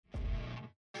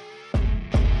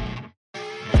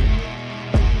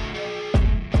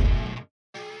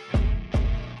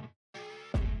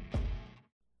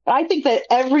I think that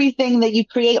everything that you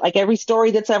create, like every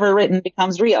story that's ever written,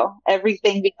 becomes real.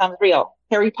 Everything becomes real.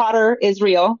 Harry Potter is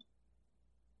real.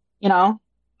 You know,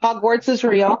 Hogwarts is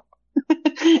real.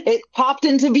 It popped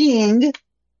into being.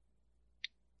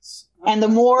 And the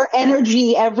more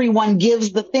energy everyone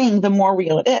gives the thing, the more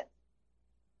real it is.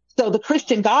 So the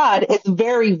Christian God is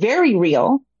very, very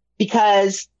real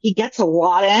because he gets a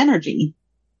lot of energy.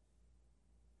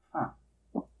 Huh.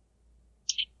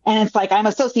 And it's like, I'm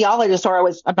a sociologist,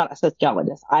 I'm not a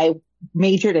sociologist. I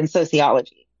majored in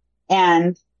sociology.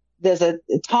 And there's a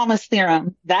Thomas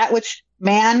theorem, that which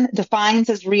man defines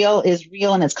as real is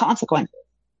real in its consequences.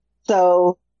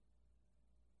 So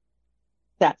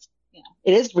that's,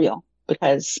 it is real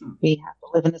because we have to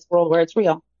live in this world where it's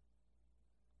real.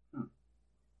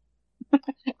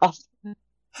 But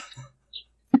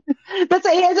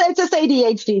it's just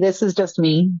ADHD. This is just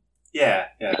me. Yeah.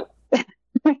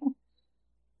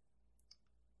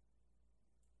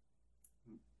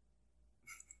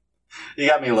 You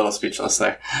got me a little speechless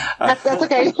there. That's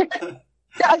okay.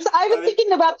 I've been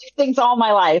thinking about these things all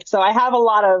my life, so I have a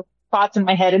lot of thoughts in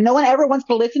my head, and no one ever wants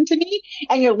to listen to me,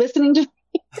 and you're listening to me.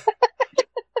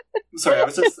 I'm sorry,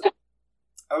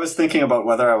 I was thinking about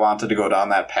whether I wanted to go down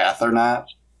that path or not.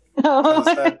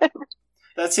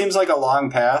 That seems like a long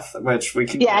path, which we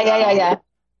can go down. Yeah.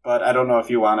 But I don't know if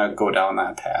you want to go down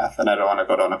that path, and I don't want to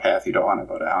go down a path you don't want to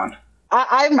go down.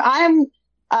 I'm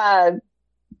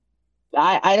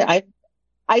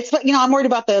worried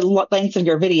about the length of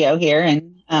your video here,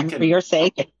 and for your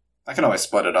sake, I can always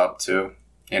split it up too.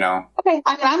 Okay,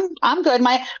 I'm good.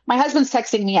 My husband's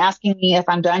texting me asking me if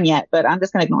I'm done yet, but I'm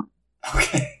just gonna ignore him.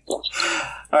 Okay. All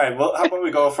right. Well, how about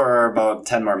we go for about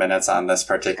 10 more minutes on this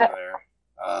particular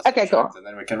okay, cool. And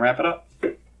then we can wrap it up.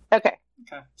 Okay.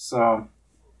 So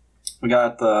we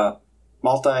got the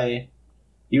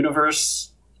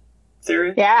multi-universe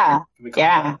theory. Yeah.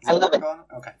 I love it.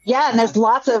 Okay. Yeah, and there's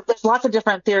lots of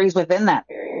different theories within that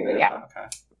theory. Yeah. Okay.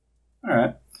 All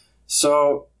right.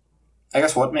 So I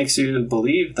guess what makes you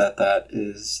believe that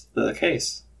is the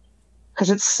case? Because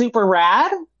it's super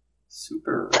rad.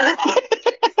 Super.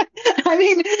 I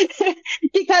mean,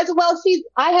 because,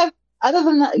 I have, other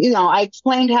than, I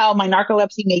explained how my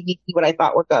narcolepsy made me see what I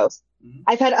thought were ghosts. Mm-hmm.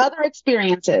 I've had other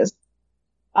experiences,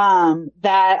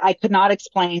 that I could not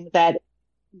explain that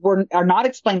are not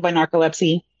explained by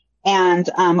narcolepsy. And,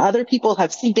 other people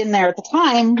have been there at the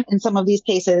time in some of these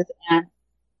cases. And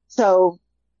so,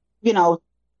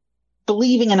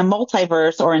 believing in a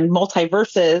multiverse or in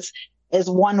multiverses is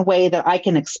one way that I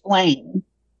can explain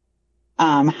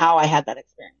how I had that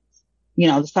experience.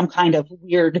 Some kind of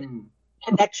weird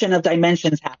connection of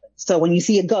dimensions happens. So when you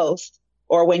see a ghost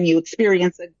or when you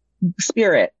experience a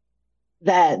spirit,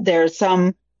 that there's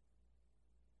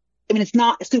it's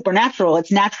not supernatural.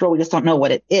 It's natural. We just don't know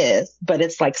what it is, but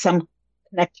it's like some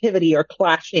connectivity or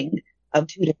clashing of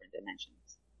two different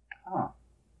dimensions. Oh.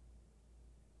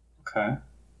 Okay.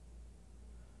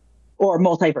 Or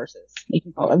multiverses. You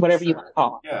can call it whatever you want to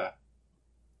call them. Yeah.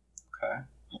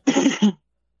 Okay.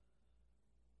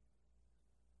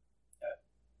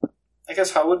 I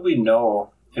guess how would we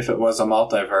know if it was a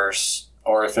multiverse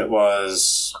or if it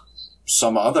was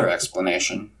some other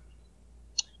explanation?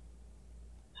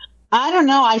 I don't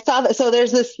know. I saw that. So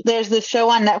there's this show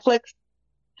on Netflix,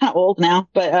 kind of old now,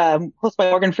 but hosted by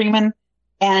Morgan Freeman,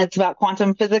 and it's about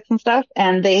quantum physics and stuff.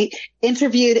 And they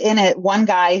interviewed in it one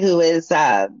guy who is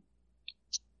I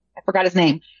forgot his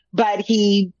name, but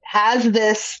he has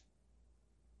this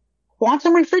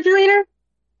quantum refrigerator,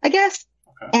 I guess.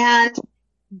 Okay. And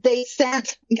they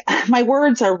sent, my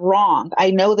words are wrong.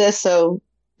 I know this. So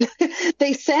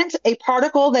they sent a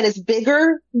particle that is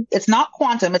bigger. It's not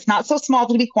quantum. It's not so small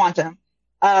to be quantum.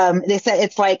 They said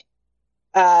it's like,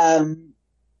 but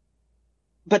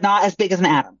not as big as an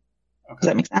atom. Okay. Does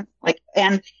that make sense?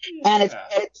 And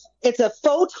it's a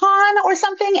photon or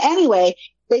something. Anyway,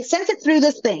 they sent it through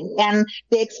this thing and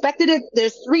they expected it.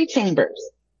 There's 3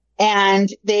 chambers and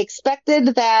they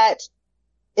expected that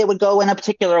it would go in a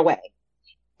particular way.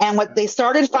 And what they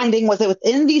started finding was that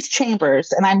within these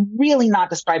chambers, and I'm really not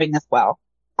describing this well,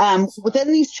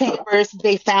 within these chambers,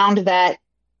 they found that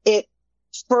it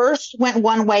first went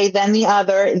one way, then the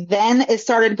other, then it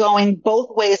started going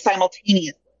both ways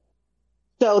simultaneously.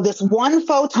 So this one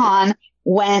photon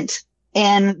went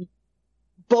in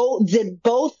did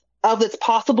both of its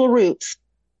possible routes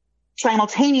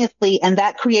simultaneously, and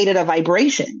that created a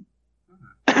vibration.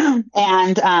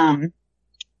 And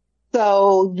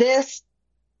so this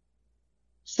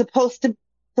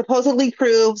supposedly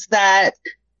proves that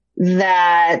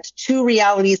 2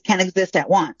 realities can exist at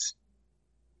once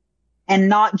and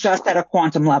not just at a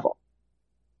quantum level.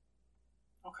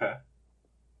 Okay.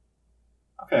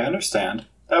 Okay, I understand.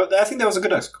 I think that was a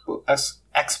good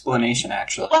explanation,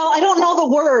 actually. Well, I don't know the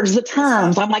words, the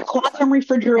terms. I'm like quantum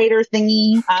refrigerator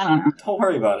thingy. I don't know. Don't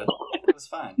worry about it. It was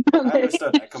fine. Okay. I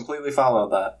understood. I completely followed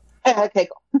that. Okay,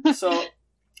 cool. So,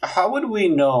 how would we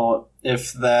know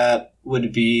if that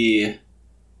would be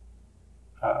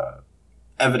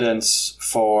evidence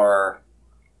for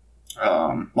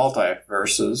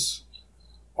multiverses,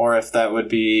 or if that would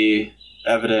be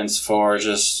evidence for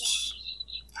just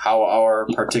how our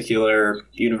particular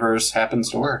universe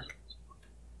happens to work?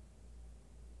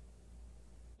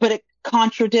 But it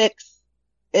contradicts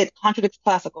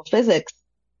classical physics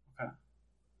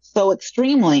so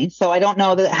extremely. So I don't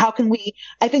know that, how can we,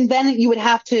 I think then you would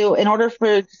have to, in order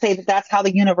to say that that's how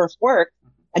the universe works,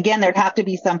 again, there'd have to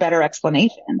be some better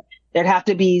explanation. There'd have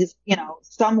to be,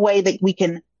 some way that we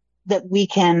can,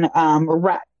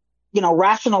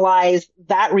 rationalize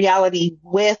that reality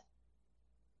with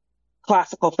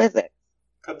classical physics.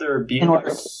 Could there be an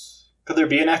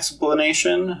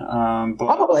explanation?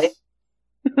 Probably.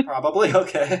 Probably,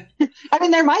 okay. I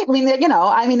mean, there might be,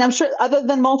 I'm sure, other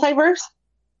than multiverse.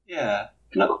 Yeah.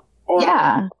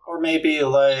 Or maybe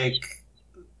like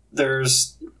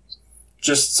there's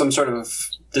just some sort of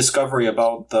discovery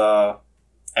about the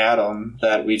atom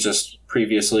that we just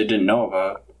previously didn't know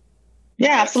about.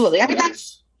 Yeah, absolutely. I mean,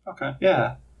 okay.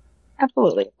 Yeah.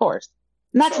 Absolutely, of course.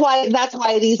 And that's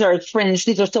why these are fringe.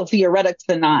 These are still theoretics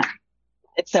and not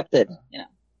accepted.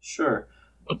 Sure.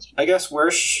 I guess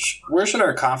where should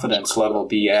our confidence level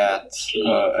be at?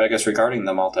 I guess regarding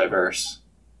the multiverse.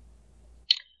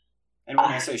 And when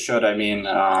I say should, I mean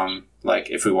like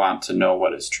if we want to know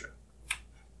what is true.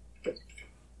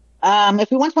 If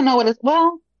we want to know what is,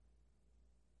 well,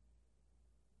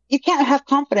 you can't have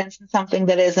confidence in something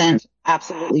that isn't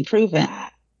absolutely proven.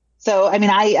 So, I mean,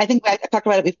 I think I talked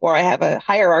about it before. I have a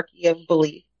hierarchy of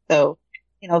belief. So,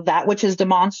 that which is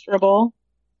demonstrable,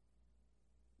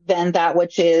 then that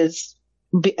which is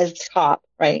top,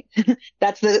 right?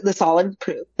 That's the solid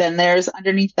proof. Then there's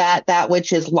underneath that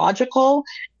which is logical,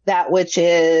 that which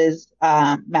is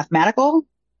mathematical,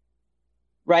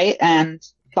 right? And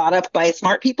thought up by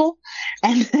smart people.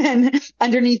 And then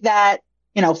underneath that,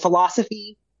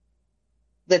 philosophy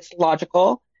that's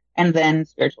logical, and then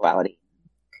spirituality,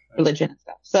 religion and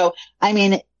stuff. So, I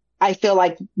mean, I feel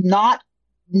like not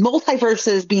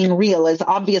multiverses being real is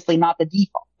obviously not the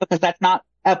default, because that's not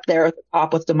up there at the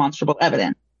top with demonstrable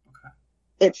evidence.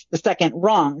 Okay. It's the second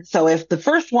rung. So if the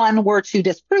first one were to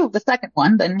disprove the second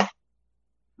one, then,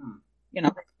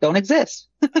 don't exist.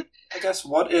 I guess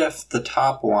what if the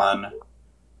top one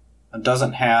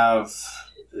doesn't have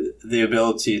the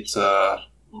ability to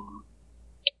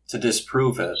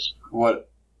disprove it?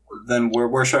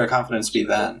 Where should our confidence be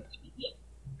then?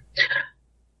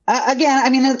 Again, I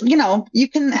mean, you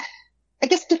can, I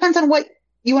guess it depends on what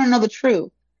you want to know the truth.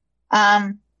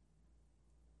 I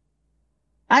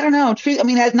don't know. Truth, I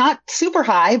mean, it's not super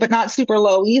high, but not super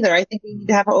low either. I think we need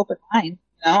to have an open mind.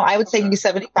 I would say maybe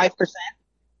 75%.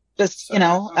 Just, like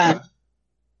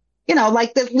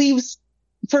that leaves,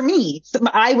 for me,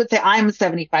 I would say I'm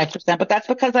 75%, but that's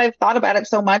because I've thought about it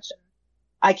so much.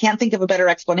 I can't think of a better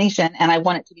explanation, and I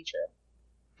want it to be true.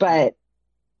 But,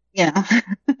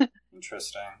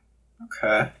 Interesting.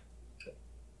 Okay.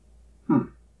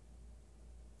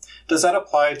 Does that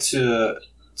apply to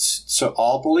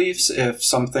all beliefs if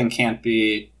something can't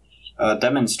be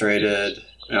demonstrated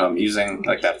using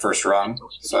like that first rung?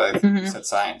 So I said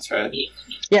science, right?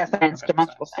 Yeah, science, okay.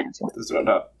 Demonstrable science.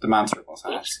 Yeah. Demonstrable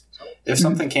science. If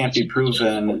something can't be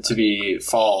proven to be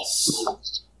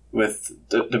false with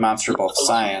demonstrable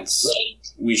science,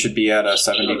 we should be at a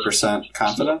 70%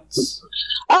 confidence?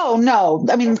 Oh, no.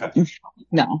 I mean, okay.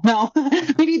 No.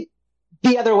 Maybe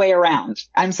the other way around.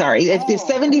 I'm sorry. If the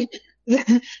 70,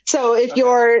 so if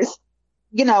you're,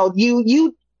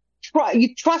 you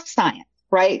trust science,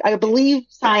 right? I believe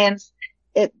science,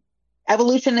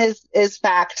 evolution is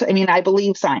fact. I mean, I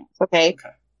believe science. Okay.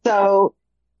 So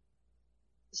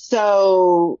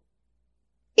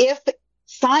if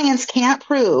science can't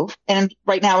prove, and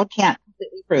right now it can't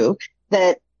completely prove,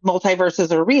 that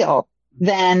multiverses are real,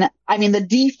 then, I mean, the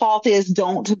default is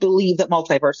don't believe that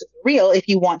multiverses are real if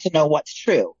you want to know what's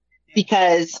true,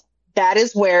 because that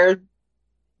is where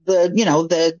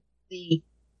the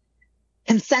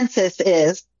consensus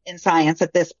is in science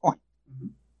at this point.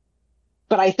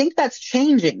 But I think that's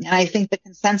changing. And I think the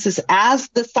consensus, as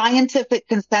the scientific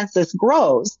consensus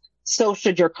grows, so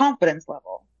should your confidence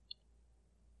level.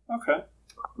 Okay.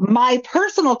 My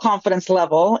personal confidence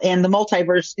level in the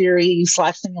multiverse theory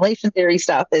 / simulation theory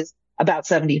stuff is about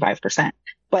 75%,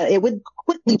 but it would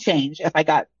quickly change if I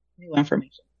got new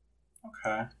information.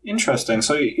 Okay. Interesting.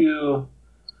 So you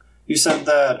you said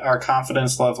that our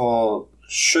confidence level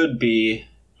should be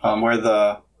where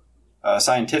the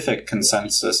scientific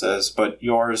consensus is, but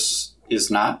yours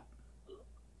is not?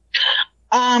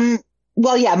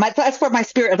 Well, yeah, that's where my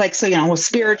spirit, like, so,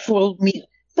 spiritual me.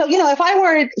 So, if I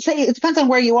were, say, it depends on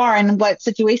where you are and what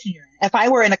situation you're in. If I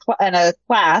were in a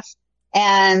class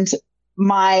and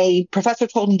my professor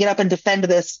told me get up and defend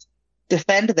this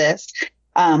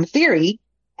theory,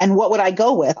 and what would I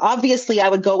go with? Obviously, I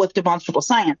would go with demonstrable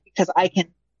science because I can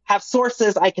have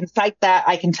sources, I can cite that,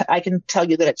 I can tell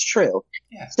you that it's true.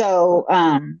 Yeah. So,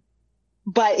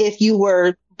 but if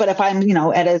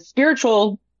I'm, at a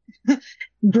spiritual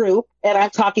group and I'm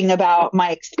talking about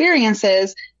my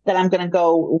experiences, then I'm going to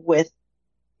go with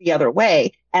the other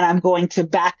way, and I'm going to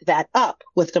back that up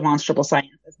with demonstrable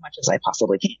science as much as I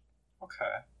possibly can.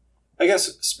 Okay. I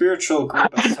guess spiritual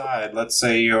group aside, let's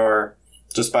say you're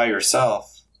just by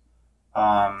yourself.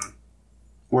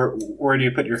 Where do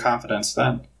you put your confidence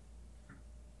then?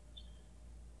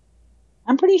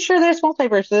 I'm pretty sure there's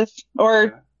multiverses, or,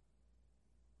 okay.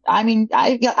 I mean,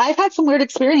 I've had some weird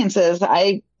experiences.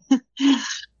 I've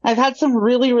had some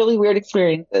really, really weird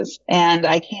experiences, and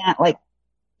I can't,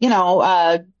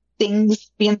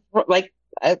 things being like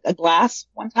a glass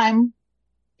one time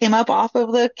came up off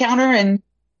of the counter and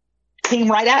came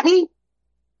right at me.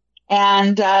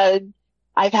 And,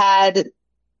 I've had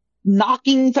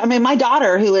knockings. I mean, my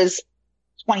daughter, who is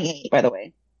 28, by the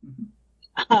way,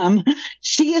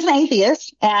 she is an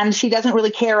atheist and she doesn't really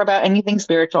care about anything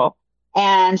spiritual.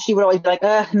 And she would always be like,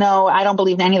 no, I don't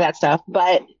believe in any of that stuff.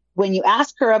 But when you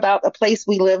ask her about a place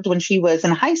we lived when she was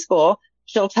in high school,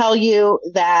 she'll tell you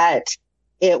that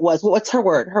it was, what's her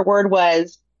word? Her word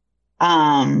was,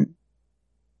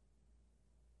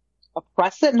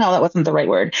 oppressive. No, that wasn't the right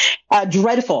word.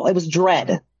 Dreadful. It was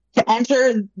dread to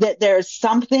enter, that there's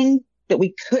something that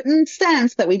we couldn't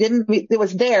sense, that it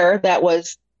was there, that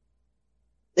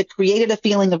created a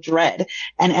feeling of dread,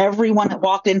 and everyone that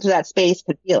walked into that space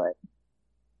could feel it.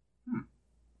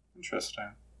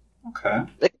 Interesting. Okay.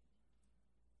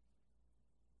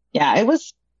 Yeah, it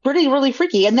was really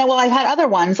freaky. And then, I've had other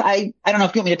ones. I don't know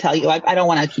if you want me to tell you. I don't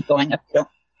want to keep going if you don't.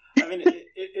 I mean,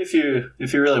 if you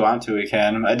really want to, we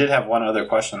can. I did have one other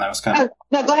question that was kind of...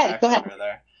 No, go ahead. There.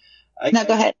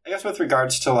 Go ahead. I guess with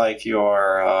regards to, like,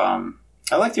 your...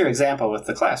 I liked your example with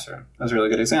the classroom. That was a really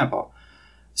good example.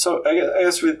 So I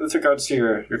guess with regards to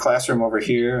your classroom over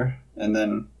here, and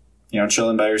then,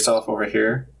 chilling by yourself over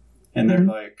here, and they're,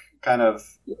 like, kind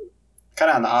of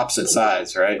on the opposite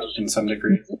sides, right, in some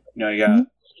degree. You got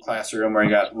classroom where you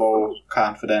got low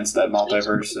confidence that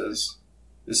multiverse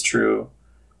is true.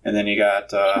 And then you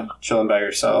got chilling by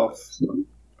yourself.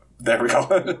 There we go.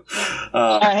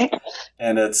 All right.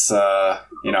 And it's,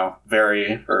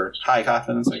 very, or high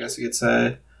confidence, I guess you could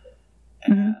say.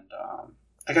 And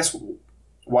I guess,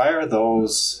 why are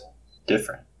those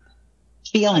different?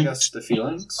 Feelings. I guess the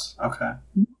feelings? Okay.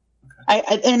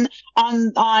 And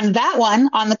on that one,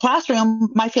 on the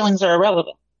classroom, my feelings are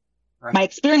irrelevant. Right. My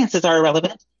experiences are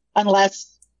irrelevant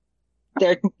unless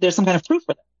there's some kind of proof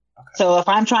for them. Okay. So if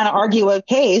I'm trying to argue a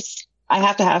case, I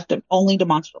have to have only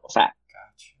demonstrable fact.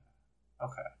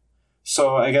 Gotcha. Okay.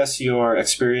 So I guess your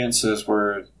experiences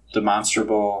were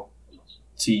demonstrable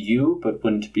to you, but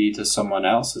wouldn't be to someone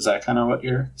else. Is that kind of what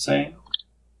you're saying?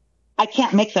 I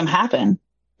can't make them happen,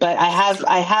 but I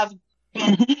have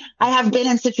been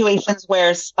in situations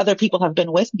where other people have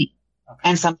been with me,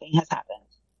 and something has happened.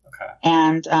 Okay.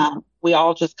 And we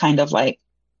all just kind of like,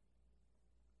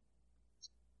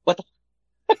 what the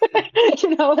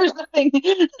there's nothing.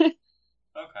 Okay.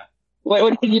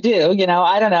 What can you do?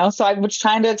 I don't know. So I was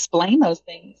trying to explain those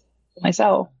things to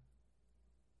myself.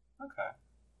 Okay.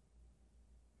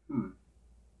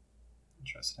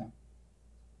 Interesting.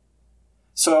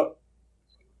 So,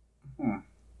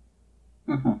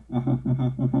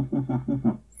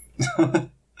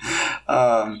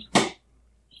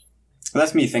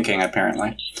 that's me thinking,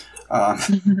 apparently.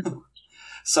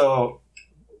 So,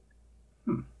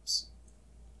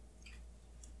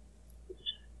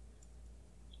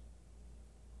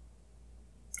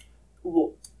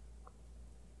 well,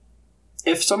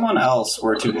 if someone else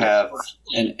were to have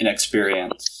an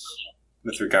experience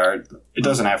with regard, it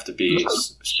doesn't have to be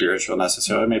spiritual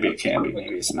necessarily. Maybe it can be,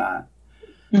 maybe it's not.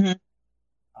 Mm-hmm.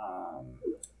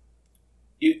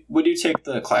 Would you take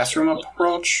the classroom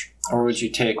approach, or would you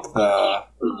take the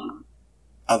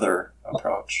other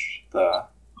approach?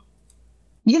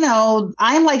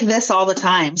 I'm like this all the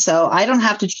time, so I don't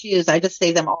have to choose. I just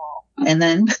say them all, and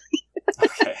then.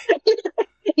 Okay.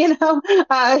 I'm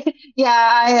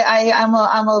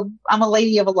a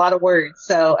lady of a lot of words.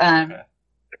 So, okay.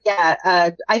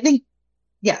 I think,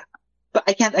 but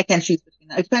I can't choose between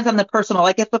that. It depends on the personal.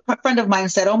 Like if a friend of mine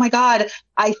said, "Oh my God,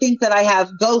 I think that I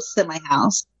have ghosts in my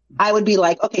house," I would be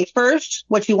like, "Okay, first,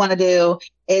 what you want to do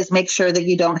is make sure that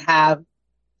you don't have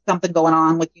something going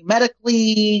on with you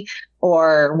medically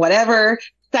or whatever.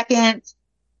 Second,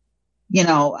 you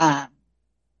know,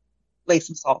 lay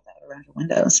some salt out around your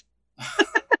windows."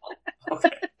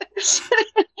 Okay.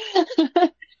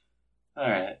 All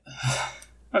right.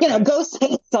 Okay. You know, ghosts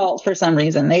hate salt for some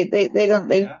reason. They don't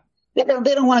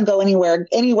want to go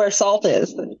anywhere salt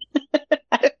is.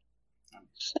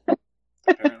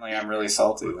 Apparently, I'm really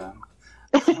salty then.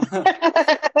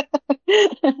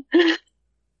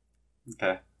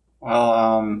 Okay.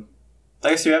 Well, I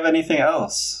guess you have anything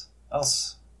else? I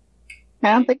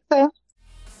don't think so.